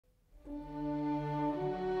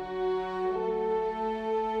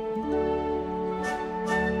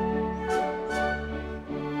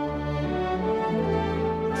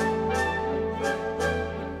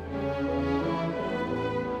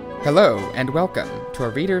Hello, and welcome to A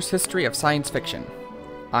Reader's History of Science Fiction.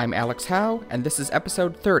 I'm Alex Howe, and this is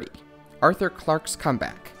episode 30, Arthur Clarke's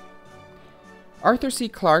Comeback. Arthur C.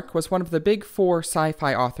 Clarke was one of the big four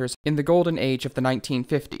sci-fi authors in the golden age of the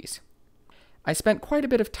 1950s. I spent quite a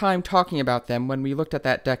bit of time talking about them when we looked at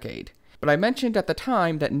that decade, but I mentioned at the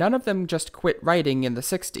time that none of them just quit writing in the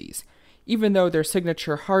 60s, even though their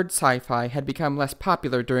signature hard sci-fi had become less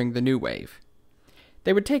popular during the New Wave.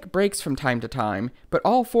 They would take breaks from time to time, but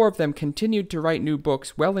all four of them continued to write new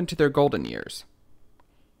books well into their golden years.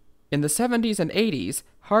 In the 70s and 80s,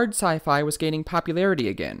 hard sci-fi was gaining popularity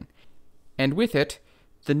again, and with it,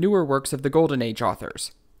 the newer works of the Golden Age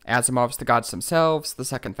authors, Asimov's The Gods Themselves, the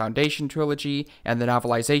Second Foundation trilogy, and the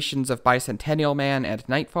novelizations of Bicentennial Man and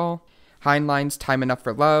Nightfall, Heinlein's Time Enough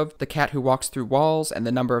for Love, The Cat Who Walks Through Walls, and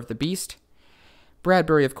The Number of the Beast.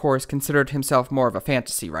 Bradbury, of course, considered himself more of a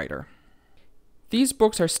fantasy writer. These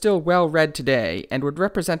books are still well read today and would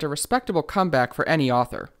represent a respectable comeback for any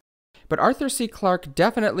author, but Arthur C. Clarke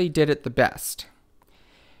definitely did it the best.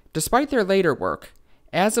 Despite their later work,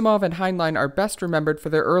 Asimov and Heinlein are best remembered for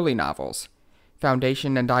their early novels,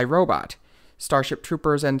 Foundation and I, Robot, Starship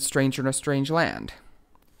Troopers and Stranger in a Strange Land.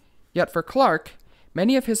 Yet for Clarke,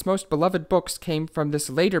 many of his most beloved books came from this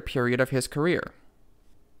later period of his career.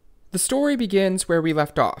 The story begins where we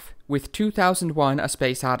left off, with 2001: A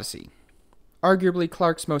Space Odyssey. Arguably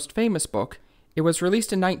Clarke's most famous book, it was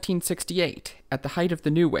released in 1968, at the height of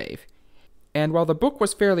the New Wave, and while the book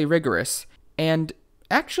was fairly rigorous, and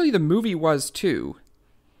actually the movie was too,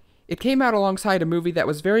 it came out alongside a movie that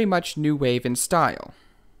was very much New Wave in style.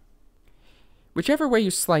 Whichever way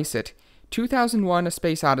you slice it, 2001: A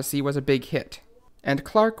Space Odyssey was a big hit, and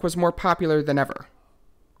Clarke was more popular than ever.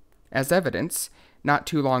 As evidence, not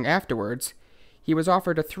too long afterwards, he was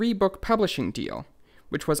offered a 3-book publishing deal,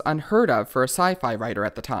 which was unheard of for a sci-fi writer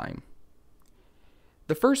at the time.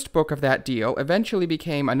 The first book of that deal eventually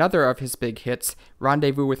became another of his big hits,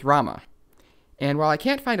 Rendezvous with Rama, and while I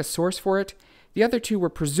can't find a source for it, the other two were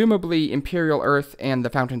presumably Imperial Earth and the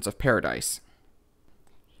Fountains of Paradise.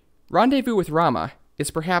 Rendezvous with Rama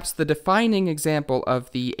is perhaps the defining example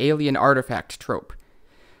of the alien artifact trope,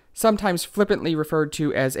 sometimes flippantly referred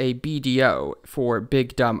to as a BDO for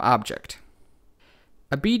Big Dumb Object.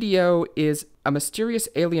 A BDO is a mysterious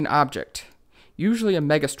alien object, usually a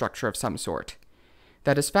megastructure of some sort,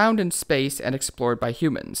 that is found in space and explored by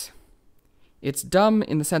humans. It's dumb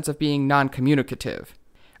in the sense of being non-communicative,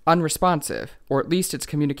 unresponsive, or at least its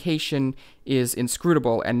communication is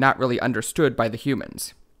inscrutable and not really understood by the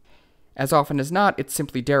humans. As often as not, it's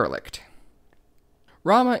simply derelict.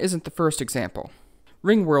 Rama isn't the first example.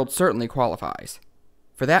 Ringworld certainly qualifies.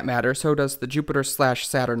 For that matter, so does the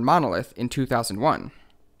Jupiter/Saturn monolith in 2001.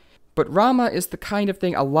 But Rama is the kind of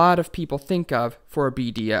thing a lot of people think of for a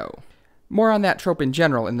BDO. More on that trope in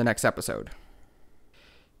general in the next episode.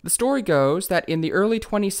 The story goes that in the early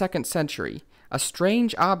 22nd century, a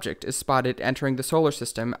strange object is spotted entering the solar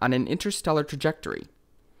system on an interstellar trajectory.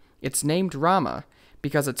 It's named Rama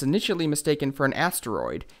because it's initially mistaken for an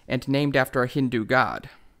asteroid and named after a Hindu god.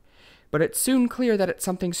 But it's soon clear that it's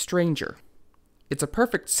something stranger. It's a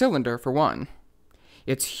perfect cylinder, for one.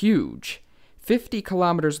 It's huge, 50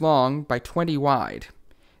 kilometers long by 20 wide.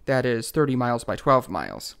 That is 30 miles by 12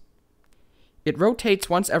 miles. It rotates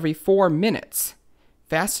once every 4 minutes,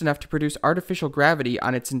 fast enough to produce artificial gravity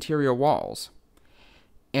on its interior walls.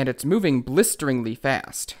 And it's moving blisteringly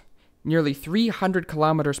fast, nearly 300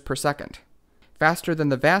 kilometers per second, faster than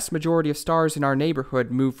the vast majority of stars in our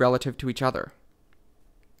neighborhood move relative to each other.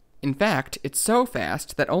 In fact, it's so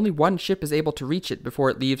fast that only one ship is able to reach it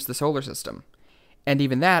before it leaves the solar system, and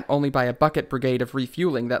even that only by a bucket brigade of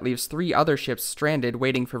refueling that leaves 3 other ships stranded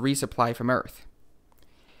waiting for resupply from Earth.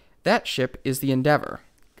 That ship is the Endeavour,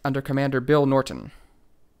 under Commander Bill Norton.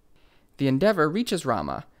 The Endeavour reaches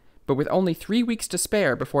Rama, but with only 3 weeks to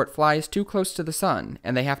spare before it flies too close to the sun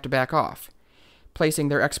and they have to back off, placing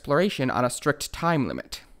their exploration on a strict time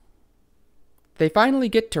limit. They finally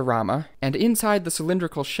get to Rama, and inside the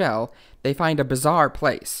cylindrical shell, they find a bizarre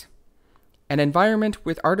place. An environment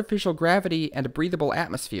with artificial gravity and a breathable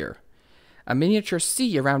atmosphere, a miniature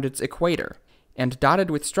sea around its equator, and dotted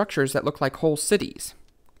with structures that look like whole cities.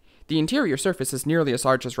 The interior surface is nearly as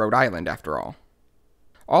large as Rhode Island, after all.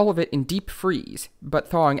 All of it in deep freeze, but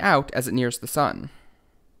thawing out as it nears the sun.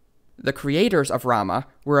 The creators of Rama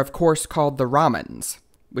were of course called the Ramans,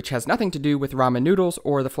 which has nothing to do with ramen noodles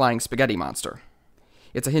or the flying spaghetti monster.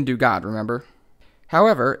 It's a Hindu god, remember?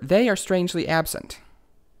 However, they are strangely absent.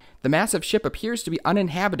 The massive ship appears to be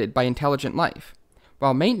uninhabited by intelligent life,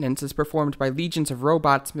 while maintenance is performed by legions of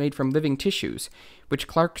robots made from living tissues, which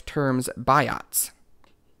Clarke terms biots.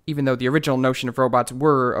 even though the original notion of robots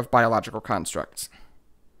were of biological constructs.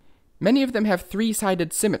 Many of them have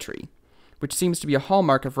three-sided symmetry, which seems to be a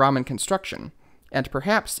hallmark of Raman construction, and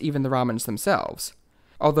perhaps even the Ramans themselves,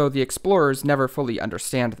 although the explorers never fully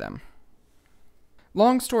understand them.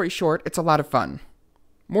 Long story short, it's a lot of fun.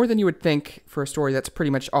 More than you would think for a story that's pretty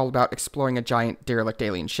much all about exploring a giant derelict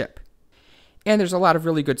alien ship. And there's a lot of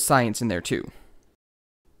really good science in there too.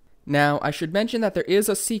 Now, I should mention that there is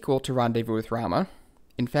a sequel to Rendezvous with Rama,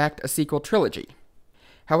 in fact, a sequel trilogy.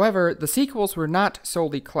 However, the sequels were not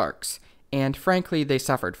solely Clarke's, and frankly, they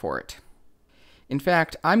suffered for it. In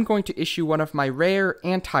fact, I'm going to issue one of my rare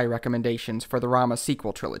anti-recommendations for the Rama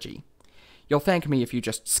sequel trilogy. You'll thank me if you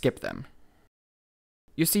just skip them.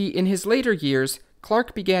 You see, in his later years,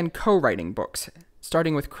 Clarke began co-writing books,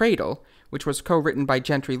 starting with Cradle, which was co-written by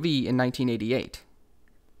Gentry Lee in 1988.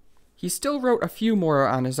 He still wrote a few more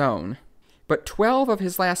on his own, but 12 of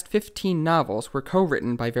his last 15 novels were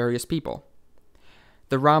co-written by various people.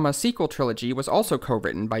 The Rama sequel trilogy was also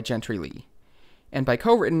co-written by Gentry Lee. And by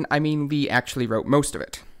co-written, I mean Lee actually wrote most of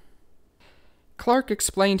it. Clarke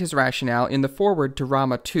explained his rationale in the foreword to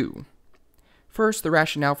Rama 2. First, the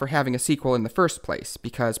rationale for having a sequel in the first place,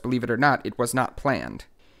 because, believe it or not, it was not planned.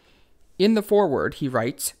 In the foreword, he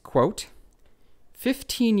writes, quote,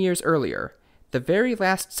 15 years earlier, the very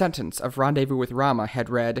last sentence of Rendezvous with Rama had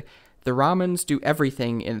read, "The Ramans do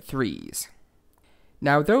everything in threes."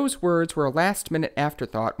 Now, those words were a last-minute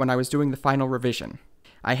afterthought when I was doing the final revision.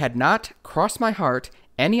 I had not, cross my heart,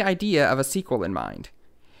 any idea of a sequel in mind.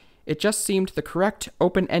 It just seemed the correct,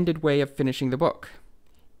 open-ended way of finishing the book.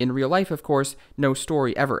 In real life, of course, no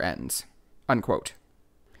story ever ends. Unquote.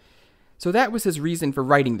 So that was his reason for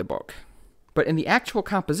writing the book. But in the actual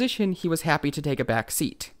composition, he was happy to take a back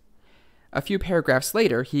seat. A few paragraphs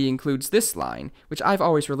later, he includes this line, which I've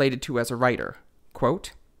always related to as a writer.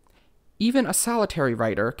 Quote, even a solitary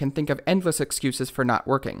writer can think of endless excuses for not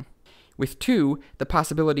working. With two, the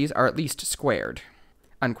possibilities are at least squared.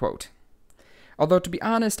 Unquote. Although, to be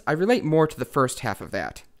honest, I relate more to the first half of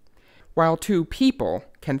that. While two people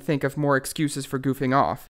can think of more excuses for goofing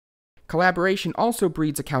off, collaboration also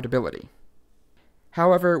breeds accountability.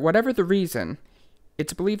 However, whatever the reason,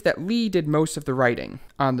 it's believed that Lee did most of the writing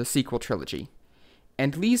on the sequel trilogy,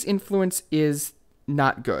 and Lee's influence is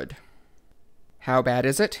not good. How bad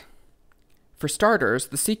is it? For starters,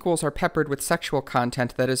 the sequels are peppered with sexual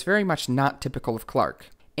content that is very much not typical of Clarke,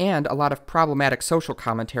 and a lot of problematic social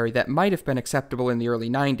commentary that might have been acceptable in the early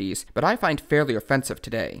 90s, but I find fairly offensive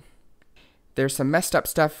today. There's some messed up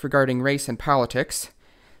stuff regarding race and politics,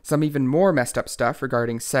 some even more messed up stuff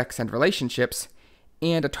regarding sex and relationships,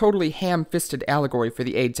 and a totally ham-fisted allegory for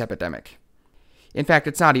the AIDS epidemic. In fact,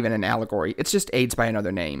 it's not even an allegory, it's just AIDS by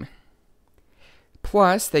another name.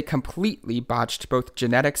 Plus, they completely botched both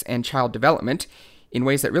genetics and child development in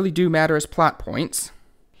ways that really do matter as plot points,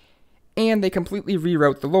 and they completely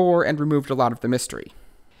rewrote the lore and removed a lot of the mystery.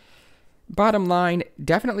 Bottom line,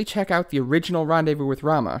 definitely check out the original Rendezvous with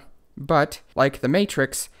Rama, but, like The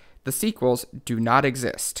Matrix, the sequels do not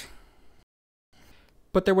exist.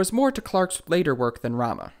 But there was more to Clarke's later work than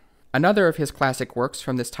Rama. Another of his classic works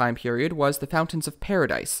from this time period was The Fountains of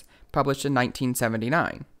Paradise, published in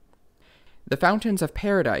 1979. The Fountains of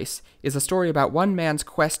Paradise is a story about one man's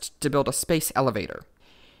quest to build a space elevator,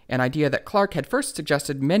 an idea that Clarke had first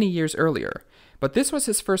suggested many years earlier, but this was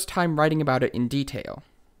his first time writing about it in detail.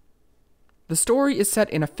 The story is set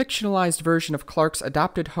in a fictionalized version of Clarke's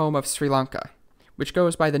adopted home of Sri Lanka, which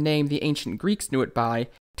goes by the name the ancient Greeks knew it by,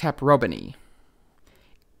 Taprobani.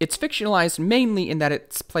 It's fictionalized mainly in that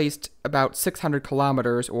it's placed about 600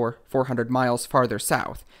 kilometers or 400 miles farther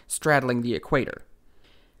south, straddling the equator.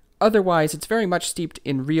 Otherwise, it's very much steeped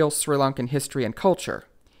in real Sri Lankan history and culture,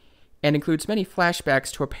 and includes many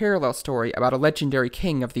flashbacks to a parallel story about a legendary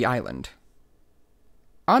king of the island.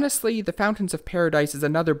 Honestly, The Fountains of Paradise is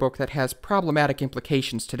another book that has problematic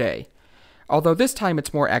implications today, although this time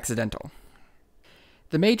it's more accidental.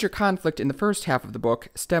 The major conflict in the first half of the book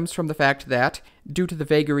stems from the fact that, due to the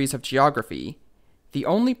vagaries of geography, the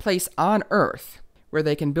only place on Earth where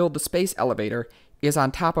they can build the space elevator is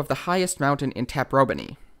on top of the highest mountain in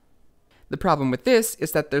Taprobani. The problem with this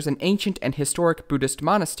is that there's an ancient and historic Buddhist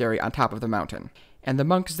monastery on top of the mountain, and the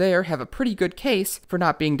monks there have a pretty good case for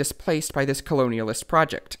not being displaced by this colonialist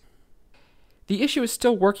project. The issue is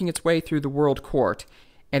still working its way through the World Court,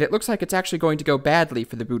 and it looks like it's actually going to go badly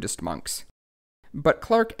for the Buddhist monks. But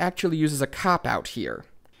Clarke actually uses a cop-out here,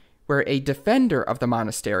 where a defender of the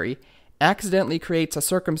monastery accidentally creates a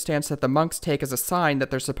circumstance that the monks take as a sign that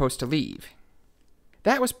they're supposed to leave.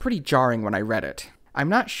 That was pretty jarring when I read it. I'm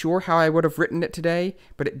not sure how I would have written it today,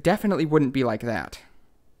 but it definitely wouldn't be like that.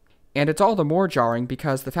 And it's all the more jarring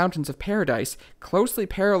because the Fountains of Paradise closely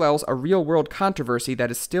parallels a real-world controversy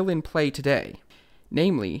that is still in play today,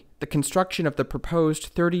 namely, the construction of the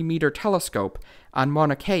proposed 30-meter telescope on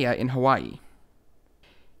Mauna Kea in Hawaii.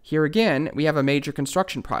 Here again, we have a major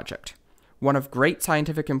construction project, one of great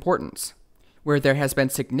scientific importance, where there has been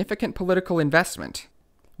significant political investment,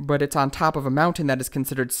 but it's on top of a mountain that is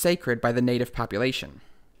considered sacred by the native population.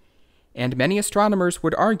 And many astronomers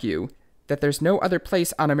would argue that there's no other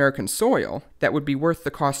place on American soil that would be worth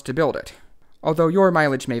the cost to build it, although your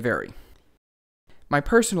mileage may vary. My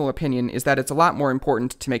personal opinion is that it's a lot more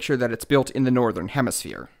important to make sure that it's built in the Northern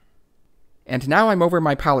Hemisphere. And now I'm over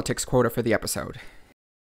my politics quota for the episode.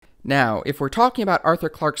 Now, if we're talking about Arthur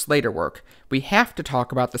Clarke's later work, we have to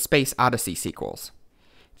talk about the Space Odyssey sequels.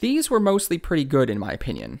 These were mostly pretty good in my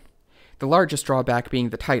opinion, the largest drawback being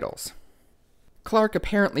the titles. Clarke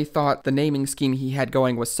apparently thought the naming scheme he had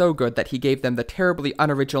going was so good that he gave them the terribly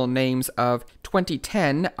unoriginal names of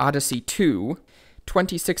 2010 Odyssey 2,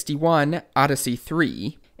 2061 Odyssey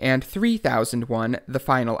 3, and 3001 The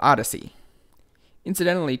Final Odyssey.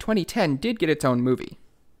 Incidentally, 2010 did get its own movie.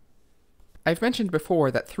 I've mentioned before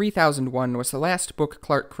that 3001 was the last book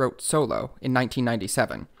Clarke wrote solo in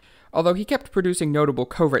 1997, although he kept producing notable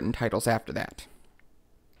co-written titles after that.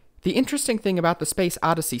 The interesting thing about the Space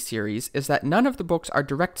Odyssey series is that none of the books are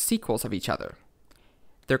direct sequels of each other.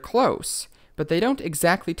 They're close, but they don't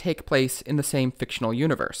exactly take place in the same fictional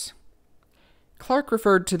universe. Clarke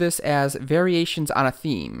referred to this as variations on a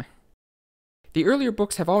theme. The earlier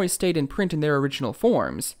books have always stayed in print in their original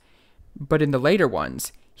forms, but in the later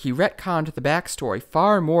ones, he retconned the backstory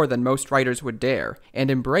far more than most writers would dare, and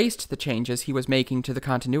embraced the changes he was making to the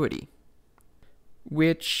continuity.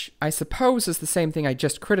 Which, I suppose, is the same thing I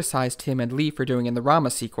just criticized him and Lee for doing in the Rama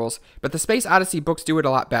sequels, but the Space Odyssey books do it a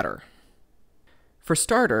lot better. For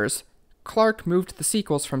starters, Clarke moved the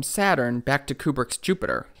sequels from Saturn back to Kubrick's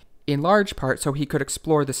Jupiter, in large part so he could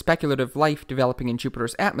explore the speculative life developing in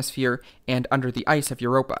Jupiter's atmosphere and under the ice of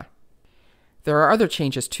Europa. There are other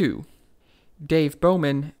changes too. Dave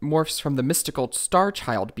Bowman morphs from the mystical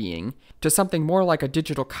star-child being to something more like a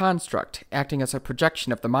digital construct acting as a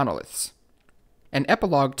projection of the monoliths. An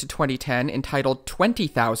epilogue to 2010 entitled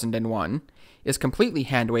 20,001 is completely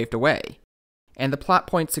hand-waved away, and the plot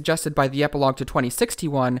points suggested by the epilogue to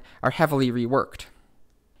 2061 are heavily reworked.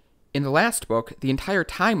 In the last book, the entire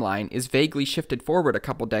timeline is vaguely shifted forward a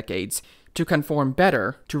couple decades to conform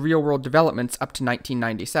better to real-world developments up to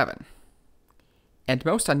 1997. And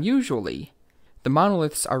most unusually, the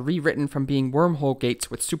monoliths are rewritten from being wormhole gates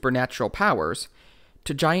with supernatural powers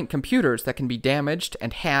to giant computers that can be damaged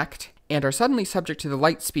and hacked and are suddenly subject to the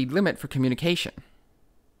light speed limit for communication.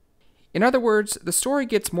 In other words, the story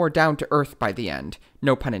gets more down to earth by the end,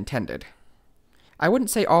 no pun intended. I wouldn't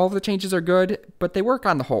say all of the changes are good, but they work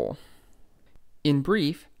on the whole. In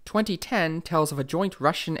brief, 2010 tells of a joint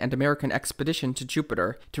Russian and American expedition to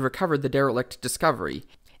Jupiter to recover the derelict Discovery,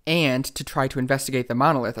 and to try to investigate the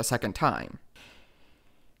monolith a second time.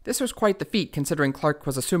 This was quite the feat considering Clarke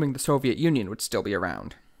was assuming the Soviet Union would still be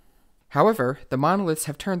around. However, the monoliths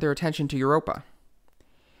have turned their attention to Europa.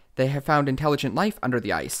 They have found intelligent life under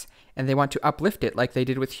the ice, and they want to uplift it like they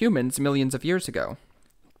did with humans millions of years ago.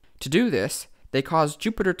 To do this, they cause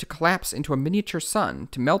Jupiter to collapse into a miniature sun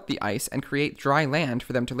to melt the ice and create dry land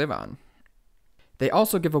for them to live on. They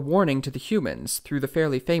also give a warning to the humans through the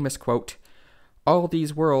fairly famous quote, "All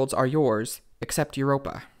these worlds are yours, except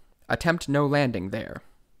Europa. Attempt no landing there."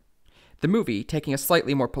 The movie, taking a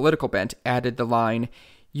slightly more political bent, added the line,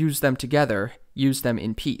 "Use them together, use them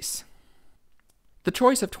in peace." The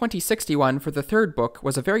choice of 2061 for the third book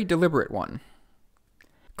was a very deliberate one.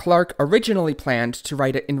 Clarke originally planned to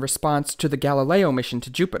write it in response to the Galileo mission to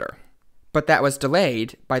Jupiter, but that was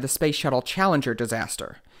delayed by the Space Shuttle Challenger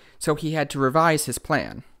disaster, so he had to revise his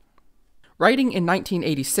plan. Writing in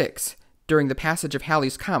 1986, during the passage of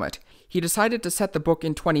Halley's Comet, he decided to set the book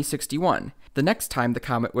in 2061, the next time the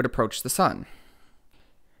comet would approach the Sun.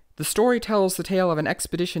 The story tells the tale of an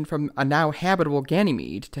expedition from a now habitable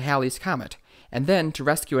Ganymede to Halley's Comet, and then to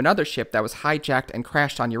rescue another ship that was hijacked and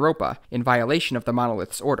crashed on Europa in violation of the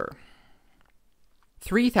monolith's order.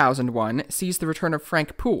 3001 sees the return of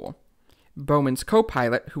Frank Poole, Bowman's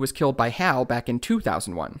co-pilot who was killed by Hal back in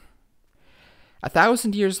 2001.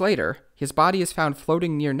 1,000 years later, his body is found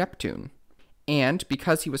floating near Neptune, and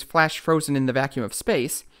because he was flash-frozen in the vacuum of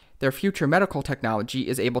space, their future medical technology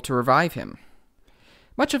is able to revive him.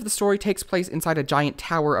 Much of the story takes place inside a giant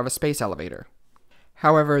tower of a space elevator.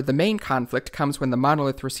 However, the main conflict comes when the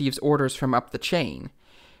monolith receives orders from up the chain,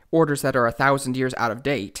 orders that are 1,000 years out of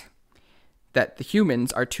date, that the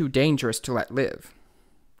humans are too dangerous to let live.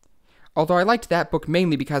 although I liked that book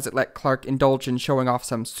mainly because it let Clarke indulge in showing off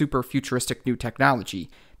some super futuristic new technology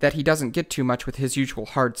that he doesn't get too much with his usual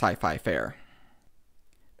hard sci-fi fare.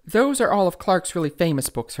 Those are all of Clarke's really famous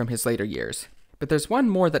books from his later years, but there's one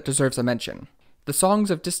more that deserves a mention, The Songs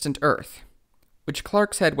of Distant Earth, which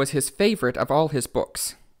Clarke said was his favorite of all his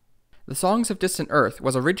books. The Songs of Distant Earth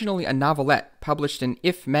was originally a novelette published in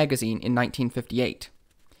If magazine in 1958,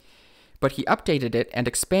 but he updated it and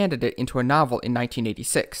expanded it into a novel in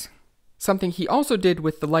 1986, something he also did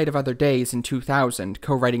with The Light of Other Days in 2000,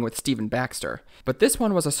 co-writing with Stephen Baxter, but this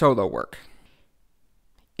one was a solo work.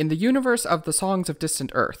 In the universe of The Songs of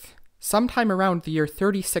Distant Earth, sometime around the year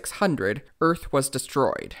 3600, Earth was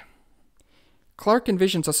destroyed. Clarke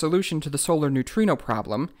envisions a solution to the solar neutrino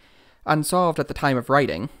problem, unsolved at the time of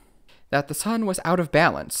writing, that the sun was out of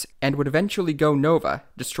balance and would eventually go nova,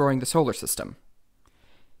 destroying the solar system.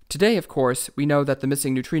 Today, of course, we know that the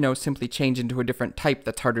missing neutrinos simply change into a different type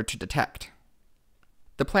that's harder to detect.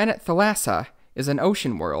 The planet Thalassa is an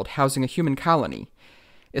ocean world housing a human colony,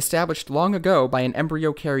 established long ago by an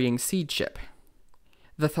embryo-carrying seed ship.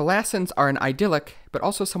 The Thalassans are an idyllic, but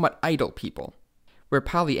also somewhat idle people, where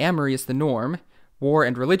polyamory is the norm, war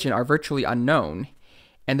and religion are virtually unknown,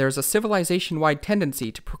 and there is a civilization-wide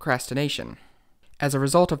tendency to procrastination. As a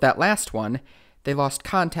result of that last one, they lost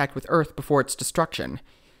contact with Earth before its destruction,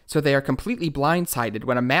 so they are completely blindsided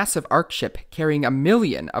when a massive ark ship carrying 1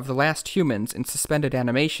 million of the last humans in suspended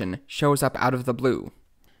animation shows up out of the blue.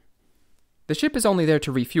 The ship is only there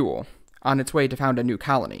to refuel, on its way to found a new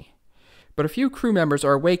colony, but a few crew members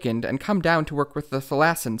are awakened and come down to work with the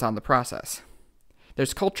Thalassans on the process.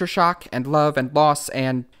 There's culture shock and love and loss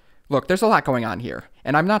and... Look, there's a lot going on here,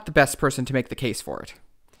 and I'm not the best person to make the case for it.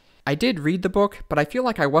 I did read the book, but I feel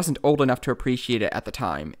like I wasn't old enough to appreciate it at the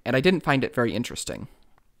time, and I didn't find it very interesting.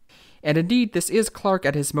 And indeed, this is Clarke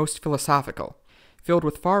at his most philosophical, filled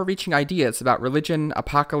with far-reaching ideas about religion,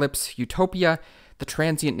 apocalypse, utopia, the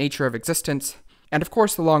transient nature of existence, and of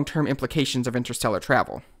course the long-term implications of interstellar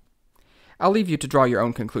travel. I'll leave you to draw your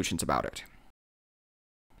own conclusions about it.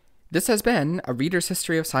 This has been A Reader's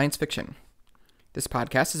History of Science Fiction. This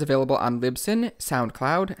podcast is available on Libsyn,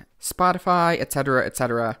 SoundCloud, Spotify, etc.,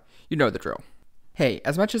 etc. You know the drill. Hey,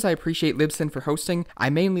 as much as I appreciate Libsyn for hosting, I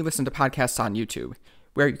mainly listen to podcasts on YouTube,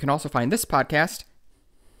 where you can also find this podcast,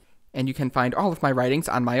 and you can find all of my writings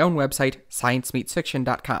on my own website,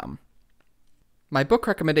 sciencemeetsfiction.com. My book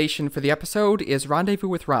recommendation for the episode is Rendezvous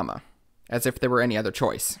with Rama, as if there were any other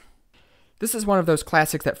choice. This is one of those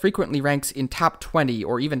classics that frequently ranks in top 20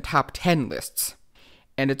 or even top 10 lists,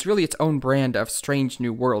 and it's really its own brand of strange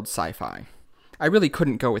new world sci-fi. I really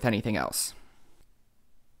couldn't go with anything else.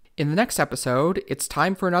 In the next episode, it's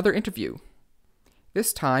time for another interview.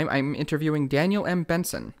 This time, I'm interviewing Daniel M.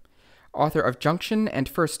 Benson, author of Junction and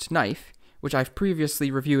First Knife, which I've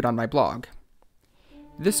previously reviewed on my blog.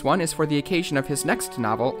 This one is for the occasion of his next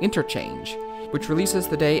novel, Interchange, which releases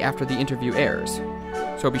the day after the interview airs,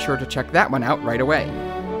 so be sure to check that one out right away.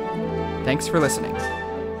 Thanks for listening.